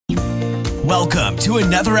Welcome to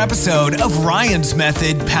another episode of Ryan's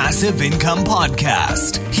Method Passive Income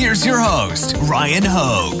Podcast. Here's your host, Ryan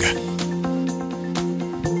Hogue.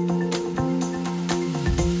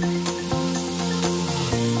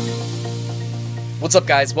 What's up,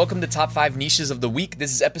 guys? Welcome to Top 5 Niches of the Week.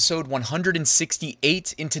 This is episode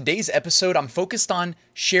 168. In today's episode, I'm focused on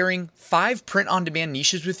sharing 5 print-on-demand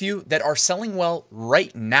niches with you that are selling well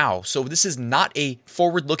right now. So this is not a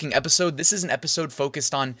forward-looking episode. This is an episode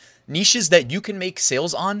focused on niches that you can make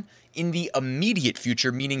sales on in the immediate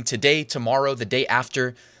future, meaning today, tomorrow, the day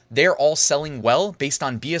after. They're all selling well based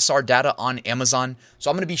on BSR data on Amazon. So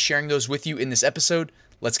I'm going to be sharing those with you in this episode.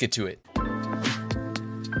 Let's get to it.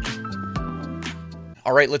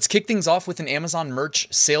 All right, let's kick things off with an Amazon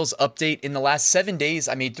merch sales update. In the last 7 days,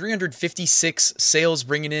 I made 356 sales,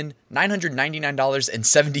 bringing in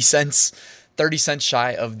 $999.70, 30 cents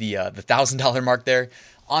shy of the $1,000 mark there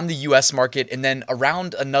on the US market, and then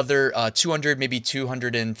around another $200, maybe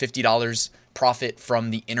 $250 profit from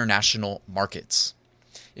the international markets.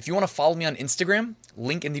 If you want to follow me on Instagram,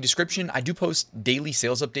 link in the description. I do post daily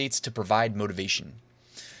sales updates to provide motivation.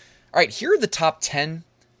 All right, here are the top 10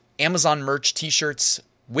 Amazon merch t-shirts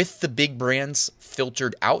with the big brands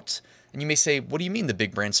filtered out. And you may say, what do you mean the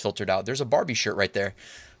big brands filtered out? There's a Barbie shirt right there.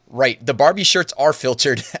 Right, the Barbie shirts are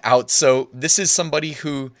filtered out. So this is somebody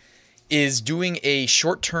who is doing a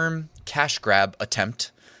short-term cash grab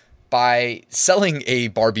attempt by selling a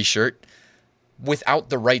Barbie shirt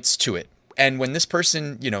without the rights to it. And when this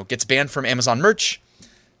person, gets banned from Amazon merch,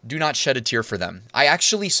 do not shed a tear for them. I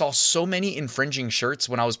actually saw so many infringing shirts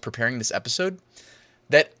when I was preparing this episode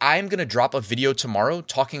that I'm going to drop a video tomorrow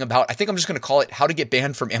talking about, I think I'm just going to call it how to get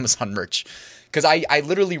banned from Amazon merch. Because I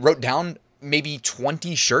literally wrote down maybe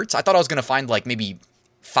 20 shirts. I thought I was going to find like maybe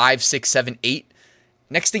 5, 6, 7, 8.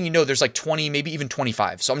 Next thing you know, there's like 20, maybe even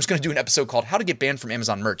 25. So I'm just going to do an episode called how to get banned from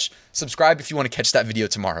Amazon merch. Subscribe if you want to catch that video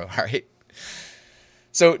tomorrow. All right.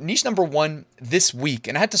 So niche number 1 this week,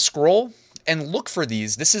 and I had to scroll and look for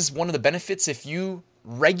these. This is one of the benefits. If you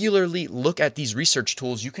regularly look at these research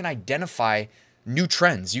tools, you can identify new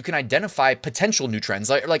trends. You can identify potential new trends.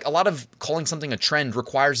 Like a lot of calling something a trend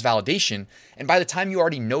requires validation. And by the time you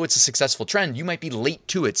already know it's a successful trend, you might be late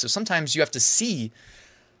to it. So sometimes you have to see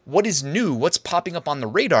what is new, what's popping up on the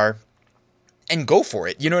radar, and go for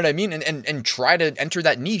it. You know what I mean? And try to enter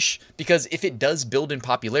that niche, because if it does build in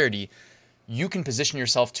popularity, you can position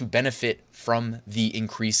yourself to benefit from the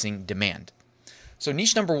increasing demand. So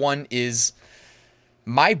niche number 1 is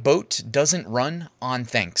my boat doesn't run on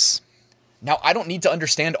thanks. Now, I don't need to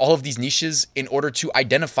understand all of these niches in order to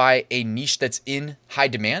identify a niche that's in high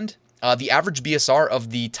demand. The average BSR of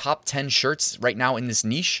the top 10 shirts right now in this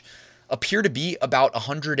niche appear to be about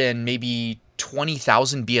 100 and maybe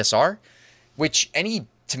 20,000 BSR, which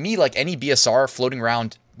to me, like any BSR floating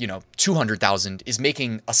around, 200,000 is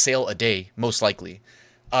making a sale a day, most likely.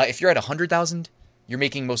 If you're at 100,000, you're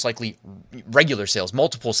making most likely regular sales,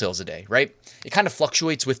 multiple sales a day, right? It kind of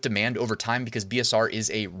fluctuates with demand over time because BSR is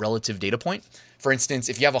a relative data point. For instance,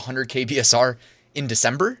 if you have 100K BSR in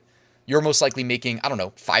December, you're most likely making,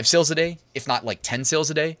 5 sales a day, if not like 10 sales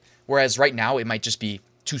a day. Whereas right now it might just be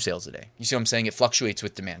 2 sales a day. You see what I'm saying? It fluctuates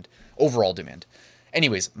with demand, overall demand.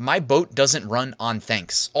 Anyways, my boat doesn't run on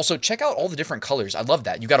thanks. Also, check out all the different colors. I love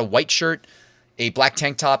that. You got a white shirt, a black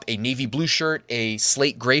tank top, a navy blue shirt, a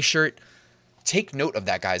slate gray shirt. Take note of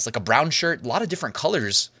that, guys. Like a brown shirt, a lot of different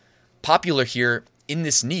colors popular here in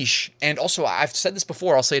this niche. And also, I've said this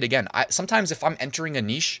before, I'll say it again. Sometimes if I'm entering a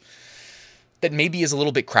niche that maybe is a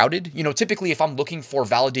little bit crowded, typically if I'm looking for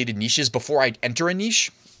validated niches before I enter a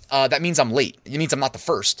niche, that means I'm late. It means I'm not the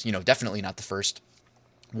first, definitely not the first.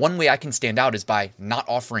 One way I can stand out is by not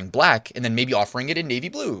offering black and then maybe offering it in navy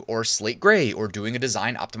blue or slate gray or doing a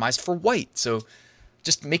design optimized for white. So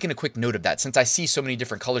just making a quick note of that, since I see so many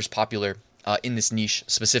different colors popular in this niche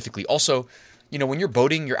specifically. Also, when you're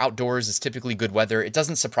boating, you're outdoors, it's typically good weather. It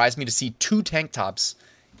doesn't surprise me to see 2 tank tops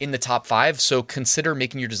in the top 5. So consider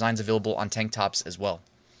making your designs available on tank tops as well.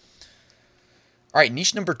 All right,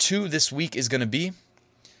 niche number 2 this week is going to be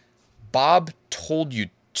Bob told you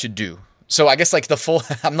to do. So I guess like the full,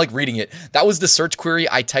 I'm like reading it. That was the search query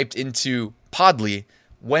I typed into Podly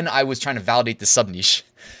when I was trying to validate the sub niche.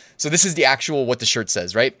 So this is the actual what the shirt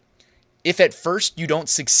says, right? If at first you don't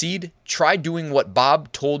succeed, try doing what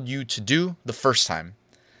Bob told you to do the first time.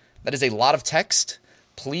 That is a lot of text.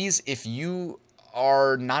 Please, if you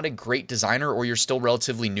are not a great designer or you're still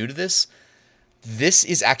relatively new to this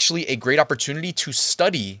is actually a great opportunity to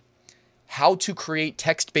study how to create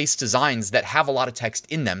text-based designs that have a lot of text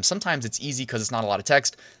in them. Sometimes it's easy because it's not a lot of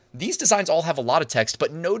text. These designs all have a lot of text,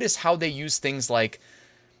 but notice how they use things like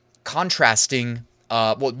contrasting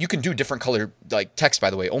well, you can do different color like text, by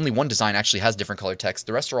the way. Only one design actually has different color text.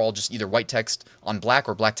 The rest are all just either white text on black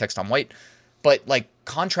or black text on white. But like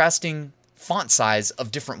contrasting font size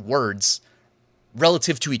of different words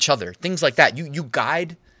relative to each other, things like that. You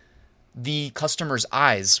guide the customer's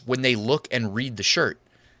eyes when they look and read the shirt.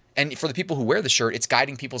 And for the people who wear the shirt, it's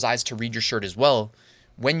guiding people's eyes to read your shirt as well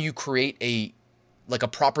when you create a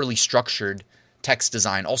properly structured text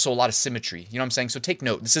design. Also a lot of symmetry. You know what I'm saying? So take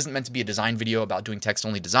note. This isn't meant to be a design video about doing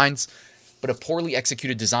text-only designs, but a poorly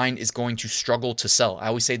executed design is going to struggle to sell. I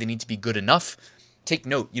always say they need to be good enough. Take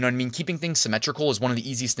note. You know what I mean? Keeping things symmetrical is one of the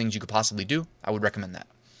easiest things you could possibly do. I would recommend that.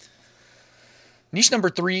 Niche number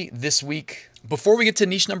 3 this week. Before we get to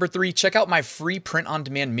niche number 3, check out my free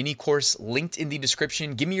print-on-demand mini course linked in the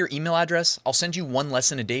description. Give me your email address. I'll send you one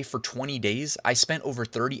lesson a day for 20 days. I spent over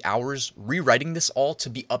 30 hours rewriting this all to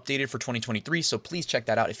be updated for 2023, so please check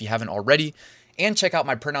that out if you haven't already. And check out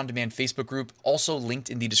my print-on-demand Facebook group, also linked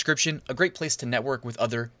in the description. A great place to network with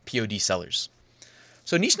other POD sellers.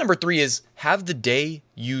 So niche number 3 is have the day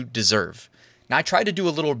you deserve. Now, I tried to do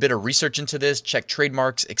a little bit of research into this, check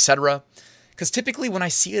trademarks, etc. Because typically when I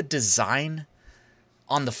see a design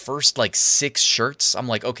on the first like 6 shirts, I'm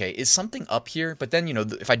like, okay, is something up here? But then,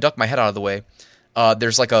 if I duck my head out of the way,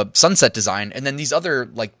 there's like a sunset design. And then these other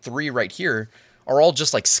like 3 right here are all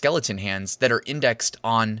just like skeleton hands that are indexed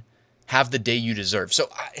on have the day you deserve. So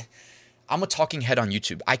I'm a talking head on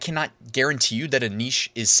YouTube. I cannot guarantee you that a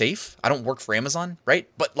niche is safe. I don't work for Amazon, right?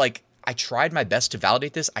 But like I tried my best to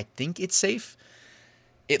validate this. I think it's safe.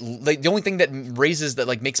 The only thing that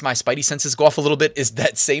makes my spidey senses go off a little bit is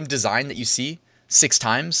that same design that you see 6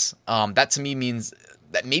 times. That to me means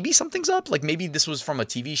that maybe something's up. Like maybe this was from a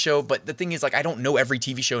TV show. But the thing is, like, I don't know every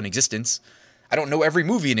TV show in existence. I don't know every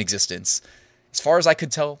movie in existence. As far as I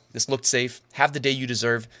could tell, this looked safe. Have the day you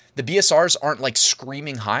deserve. The BSRs aren't like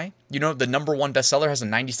screaming high. The number 1 bestseller has a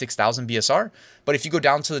 96,000 BSR. But if you go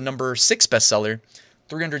down to the number 6 bestseller,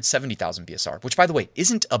 370,000 BSR, which by the way,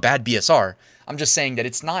 isn't a bad BSR. I'm just saying that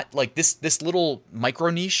it's not like this little micro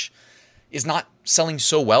niche is not selling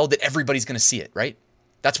so well that everybody's going to see it, right?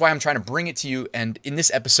 That's why I'm trying to bring it to you. And in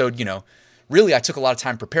this episode, really I took a lot of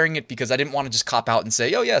time preparing it because I didn't want to just cop out and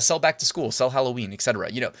say, oh yeah, sell back to school, sell Halloween, etc.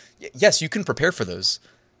 Yes, you can prepare for those,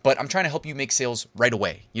 but I'm trying to help you make sales right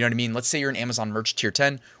away. You know what I mean? Let's say you're an Amazon merch tier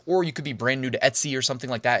 10, or you could be brand new to Etsy or something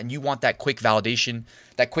like that, and you want that quick validation,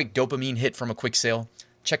 that quick dopamine hit from a quick sale.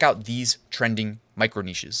 Check out these trending micro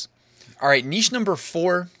niches. All right, niche number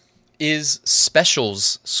 4 is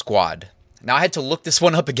Specials Squad. Now I had to look this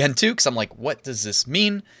one up again too, because I'm like, what does this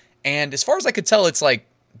mean? And as far as I could tell, it's like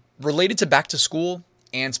related to back to school,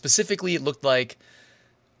 and specifically it looked like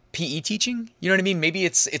PE teaching. You know what I mean? Maybe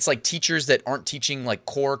it's like teachers that aren't teaching like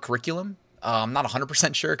core curriculum. I'm not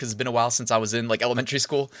 100% sure because it's been a while since I was in like elementary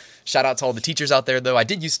school. Shout out to all the teachers out there though. I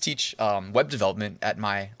did used to teach web development at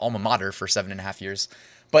my alma mater for 7.5 years.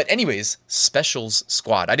 But anyways, Specials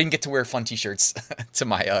Squad. I didn't get to wear fun t-shirts to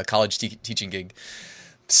my college teaching gig.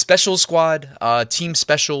 Specials Squad, Team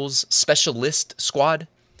Specials, Specialist Squad.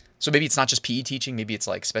 So maybe it's not just PE teaching. Maybe it's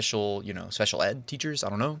like special ed teachers. I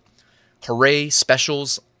don't know. Hooray,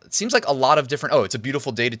 Specials. It seems like a lot of different... Oh, it's a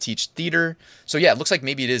beautiful day to teach theater. So yeah, it looks like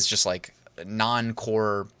maybe it is just like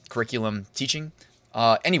non-core curriculum teaching.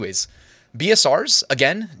 Anyways, BSRs,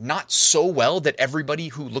 again, not so well that everybody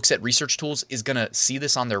who looks at research tools is going to see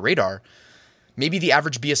this on their radar. Maybe the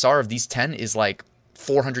average BSR of these 10 is like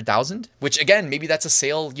 400,000, which again, maybe that's a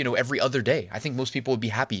sale, every other day. I think most people would be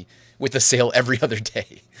happy with a sale every other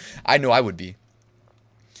day. I know I would be.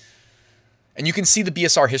 And you can see the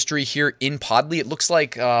BSR history here in Podly. It looks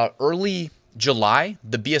like early July,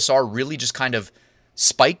 the BSR really just kind of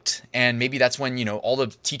spiked, and maybe that's when all the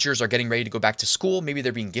teachers are getting ready to go back to school. Maybe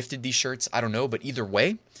they're being gifted these shirts. I don't know, but either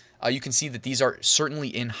way, you can see that these are certainly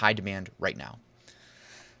in high demand right now.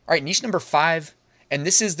 All right, niche number 5, and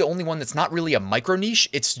this is the only one that's not really a micro niche.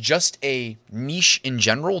 It's just a niche in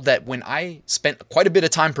general that when I spent quite a bit of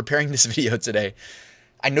time preparing this video today,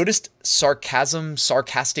 I noticed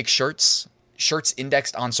sarcastic shirts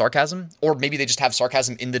indexed on sarcasm, or maybe they just have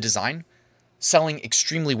sarcasm in the design, selling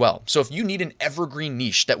extremely well. So if you need an evergreen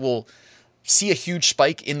niche that will see a huge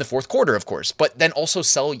spike in the fourth quarter, of course, but then also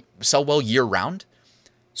sell well year round,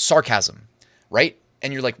 sarcasm, right?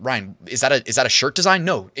 And you're like, Ryan, is that a shirt design?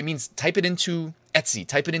 No, it means type it into Etsy,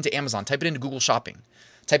 type it into Amazon, type it into Google Shopping,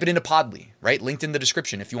 type it into Podly, right? Linked in the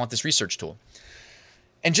description if you want this research tool.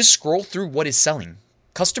 And just scroll through what is selling.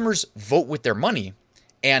 Customers vote with their money,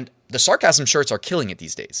 and the sarcasm shirts are killing it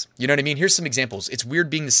these days. You know what I mean? Here's some examples. It's weird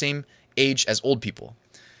being the same age as old people.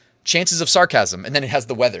 Chances of sarcasm, and then it has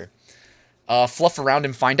the weather. Fluff around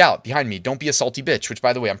and find out behind me. Don't be a salty bitch, which,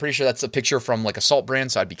 by the way, I'm pretty sure that's a picture from like a salt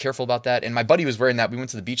brand, so I'd be careful about that. And my buddy was wearing that. We went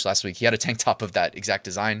to the beach last week. He had a tank top of that exact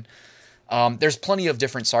design. There's plenty of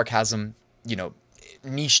different sarcasm,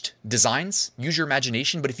 niched designs. Use your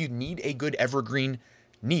imagination, but if you need a good evergreen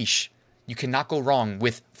niche, you cannot go wrong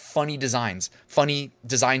with funny designs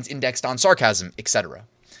indexed on sarcasm, etc.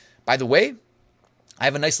 By the way, I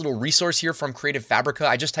have a nice little resource here from Creative Fabrica.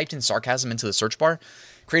 I just typed in sarcasm into the search bar.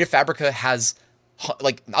 Creative Fabrica has,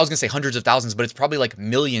 like, I was going to say hundreds of thousands, but it's probably like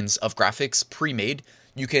millions of graphics pre-made.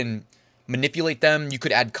 You can manipulate them. You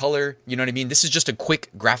could add color. You know what I mean? This is just a quick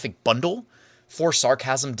graphic bundle for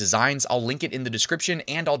sarcasm designs. I'll link it in the description,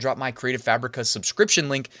 and I'll drop my Creative Fabrica subscription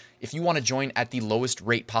link. If you want to join at the lowest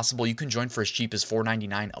rate possible, you can join for as cheap as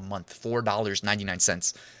 $4.99 a month,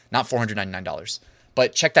 $4.99, not $499.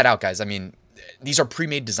 But check that out, guys. I mean, these are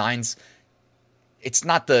pre-made designs. It's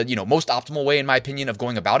not the, most optimal way, in my opinion, of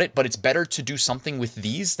going about it, but it's better to do something with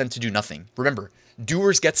these than to do nothing. Remember,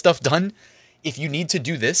 doers get stuff done. If you need to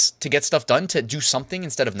do this to get stuff done, to do something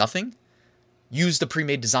instead of nothing, use the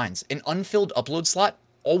pre-made designs. An unfilled upload slot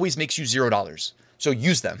always makes you $0. So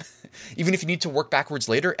use them, even if you need to work backwards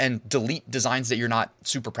later and delete designs that you're not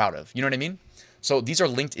super proud of. You know what I mean? So these are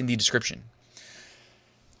linked in the description.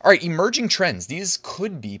 All right, emerging trends. These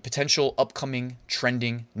could be potential upcoming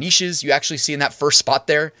trending niches. You actually see in that first spot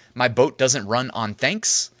there, my boat doesn't run on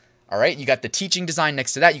thanks. All right, you got the teaching design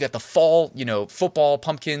next to that. You got the fall, football,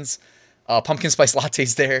 pumpkins, pumpkin spice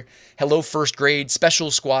lattes there. Hello, first grade, special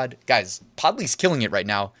squad. Guys, Podly's killing it right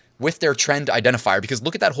now with their trend identifier, because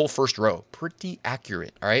look at that whole first row. Pretty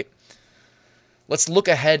accurate, all right? Let's look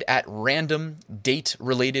ahead at random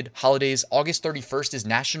date-related holidays. August 31st is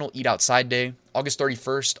National Eat Outside Day. August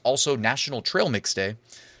 31st, also National Trail Mix Day.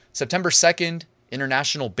 September 2nd,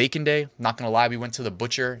 International Bacon Day. Not going to lie, we went to the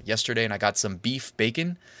butcher yesterday and I got some beef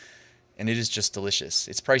bacon, and it is just delicious.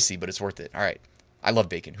 It's pricey, but it's worth it. All right. I love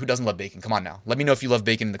bacon. Who doesn't love bacon? Come on now. Let me know if you love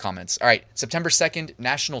bacon in the comments. All right. September 2nd,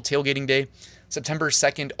 National Tailgating Day. September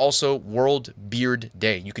 2nd, also World Beard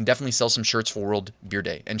Day. You can definitely sell some shirts for World Beard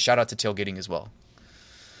Day. And shout out to tailgating as well.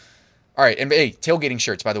 All right, and hey, tailgating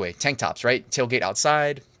shirts, by the way, tank tops, right? Tailgate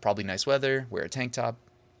outside, probably nice weather, wear a tank top.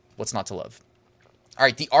 What's not to love? All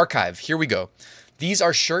right, the archive, here we go. These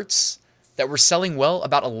are shirts that were selling well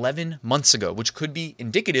about 11 months ago, which could be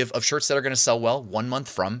indicative of shirts that are going to sell well 1 month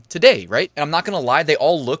from today, right? And I'm not going to lie, they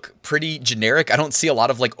all look pretty generic. I don't see a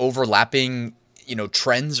lot of like overlapping,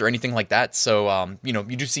 trends or anything like that. So, you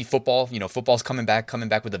do see football, football's coming back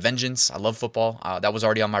with a vengeance. I love football. That was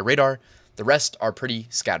already on my radar. The rest are pretty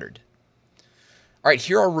scattered. All right,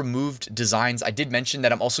 here are removed designs. I did mention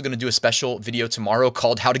that I'm also going to do a special video tomorrow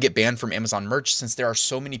called How to Get Banned from Amazon Merch, since there are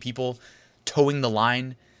so many people towing the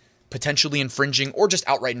line, potentially infringing or just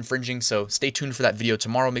outright infringing. So stay tuned for that video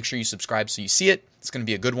tomorrow. Make sure you subscribe so you see it. It's going to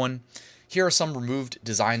be a good one. Here are some removed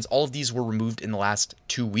designs. All of these were removed in the last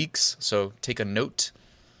 2 weeks, so take a note.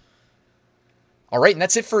 All right, and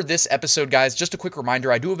that's it for this episode, guys. Just a quick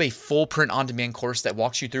reminder, I do have a full print-on-demand course that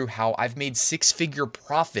walks you through how I've made six-figure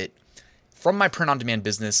profit from my print-on-demand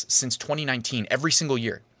business since 2019, every single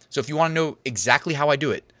year. So if you want to know exactly how I do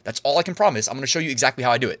it, that's all I can promise. I'm going to show you exactly how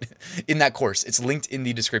I do it in that course. It's linked in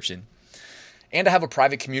the description. And I have a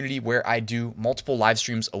private community where I do multiple live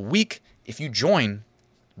streams a week. If you join,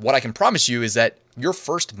 what I can promise you is that your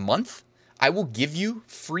first month, I will give you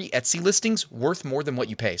free Etsy listings worth more than what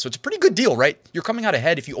you pay. So it's a pretty good deal, right? You're coming out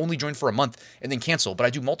ahead if you only join for a month and then cancel. But I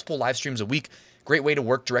do multiple live streams a week. Great way to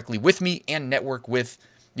work directly with me and network with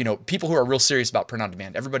people who are real serious about print on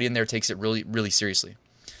demand. Everybody in there takes it really, really seriously.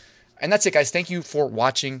 And that's it, guys. Thank you for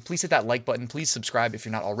watching. Please hit that like button. Please subscribe if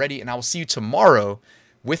you're not already. And I will see you tomorrow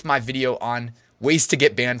with my video on ways to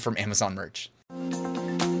get banned from Amazon merch.